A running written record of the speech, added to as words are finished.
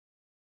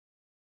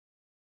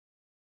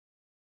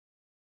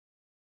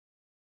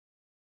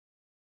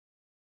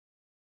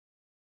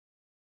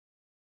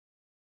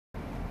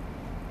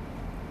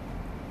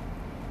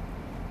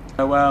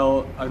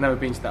Well, I've never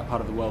been to that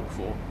part of the world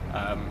before.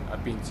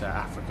 I've been to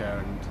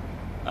Africa,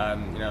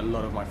 and a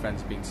lot of my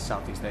friends have been to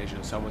Southeast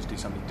Asia, so I wanted to do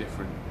something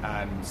different.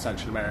 And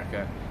Central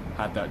America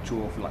had that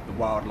draw for like the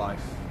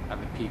wildlife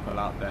and the people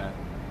out there.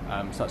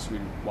 So that's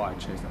really why I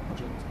chose that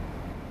project.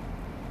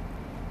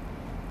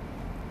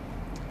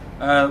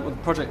 Well, the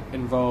project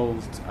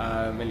involved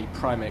mainly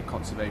primate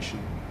conservation,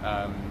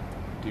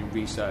 doing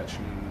research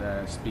on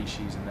their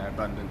species and their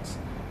abundance,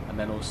 and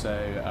then also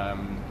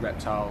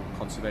reptile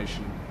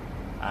conservation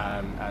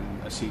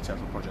and a sea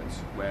turtle project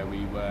where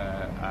we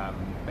were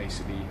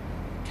basically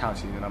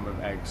counting the number of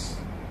eggs.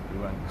 We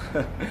weren't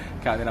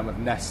counting the number of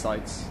nest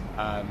sites,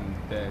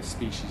 the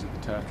species of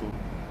the turtle,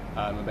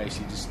 and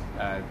basically just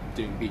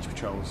doing beach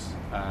patrols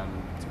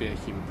to be a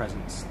human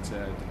presence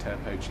to deter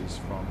poachers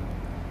from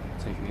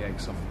taking the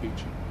eggs off the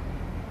beach.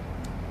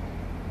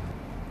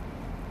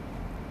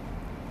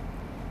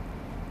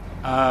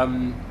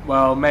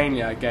 Well,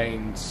 mainly I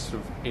gained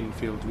sort of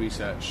in-field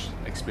research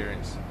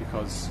experience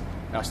because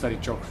I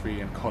studied geography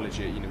in college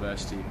at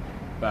university,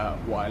 but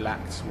what I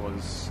lacked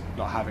was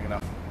not having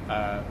enough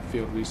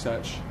field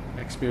research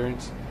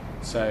experience.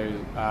 So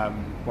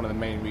one of the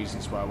main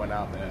reasons why I went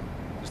out there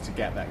was to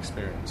get that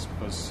experience,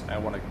 because I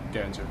want to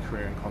go into a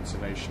career in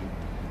conservation,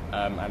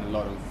 and a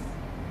lot of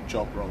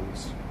job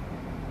roles,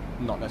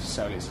 not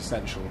necessarily it's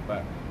essential,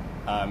 but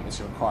it's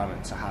a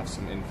requirement to have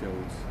some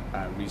in-field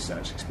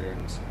research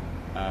experience.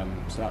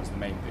 So that was the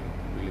main thing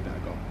really that I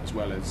got, as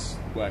well as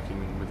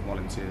working with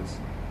volunteers.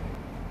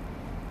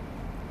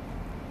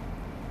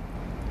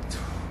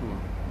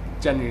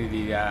 Generally,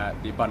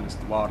 the abundance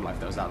of the wildlife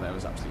that was out there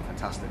was absolutely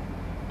fantastic.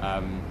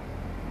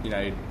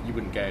 You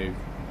wouldn't go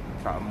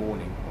throughout a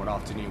morning or an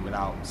afternoon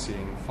without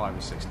seeing 5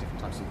 or 6 different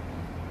types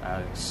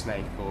of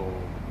snake or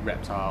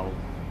reptile,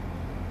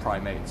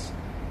 primates,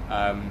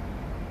 and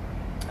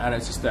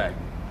it's just a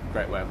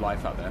great way of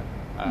life out there.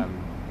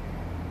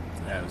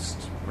 It was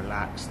just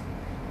relaxed.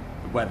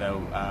 The weather,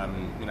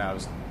 I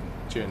was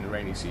during the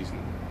rainy season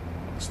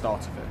at the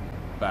start of it,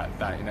 but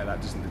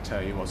that doesn't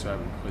deter you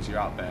whatsoever because you're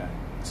out there.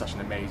 It's such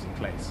an amazing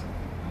place.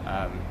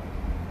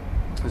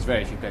 There's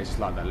very few places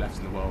like that left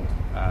in the world,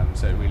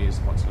 so it really is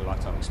a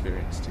once-in-a-lifetime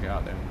experience to go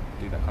out there and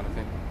do that kind of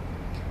thing.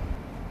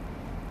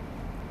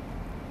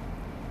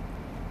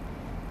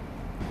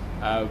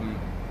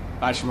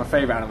 Actually, my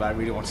favourite animal I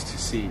really wanted to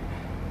see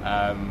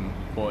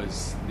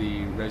was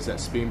the roseate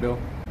spoonbill,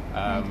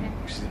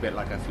 which is a bit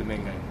like a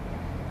flamingo.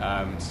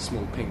 It's a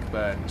small pink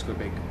bird, and it's got a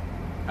big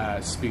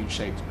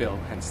spoon-shaped bill,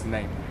 hence the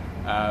name.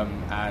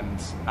 And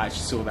I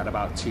actually saw that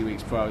about 2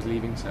 weeks before I was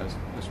leaving, so I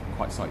was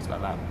quite psyched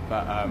about that.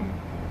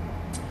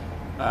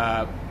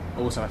 But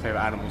also my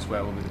favourite animals were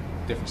all the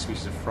different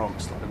species of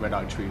frogs, like the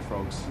red-eyed tree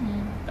frogs,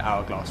 the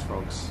hourglass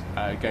frogs.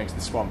 Going to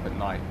the swamp at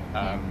night,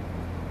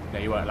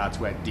 you weren't allowed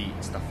to wear DEET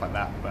and stuff like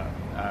that, but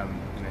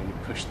you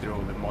pushed through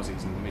all the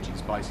mozzies and the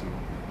midges biting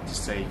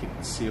just so you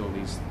could see all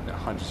these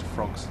hundreds of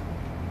frogs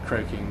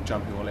croaking,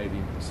 jumping all over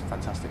you. It was a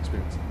fantastic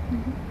experience.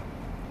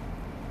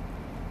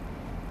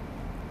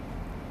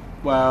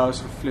 Well, I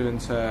sort of flew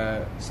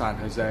into San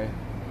Jose,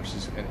 which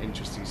is an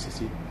interesting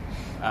city,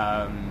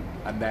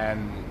 and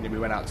then we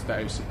went out to the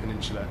Osa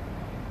Peninsula,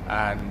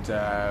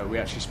 and we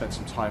actually spent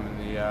some time in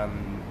the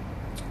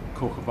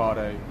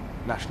Corcovado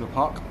National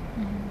Park,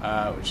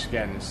 which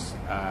again is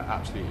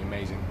absolutely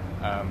amazing,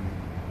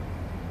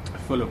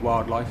 full of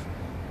wildlife.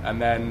 And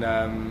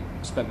then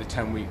spent the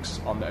 10 weeks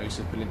on the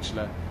Osa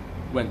Peninsula.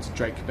 Went to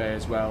Drake Bay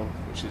as well,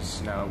 which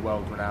is a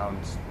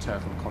world-renowned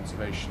turtle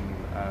conservation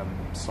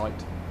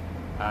site.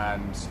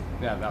 And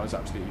yeah, that was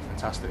absolutely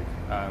fantastic.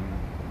 And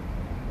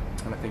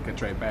I think at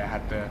Drake Bay I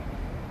had the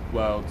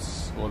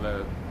world's, or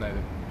the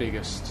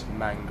biggest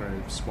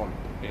mangrove swamp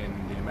in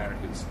the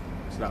Americas,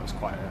 so that was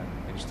quite an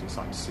interesting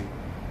sight to see.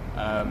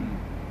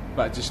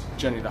 But just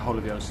generally the whole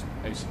of the Osa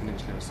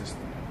Peninsula was just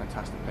a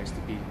fantastic place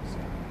to be. So.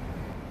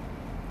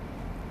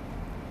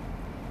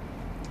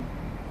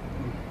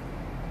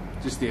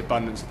 Just the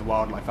abundance of the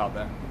wildlife out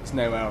there. There's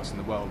nowhere else in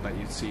the world that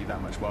you'd see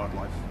that much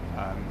wildlife.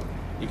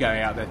 You're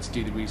going out there to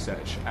do the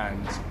research,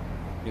 and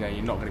you're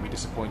not going to be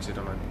disappointed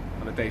on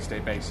a day-to-day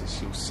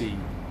basis. You'll see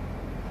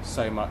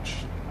so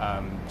much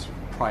sort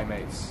of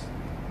primates,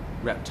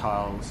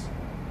 reptiles,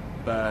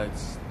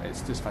 birds.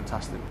 It's just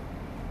fantastic.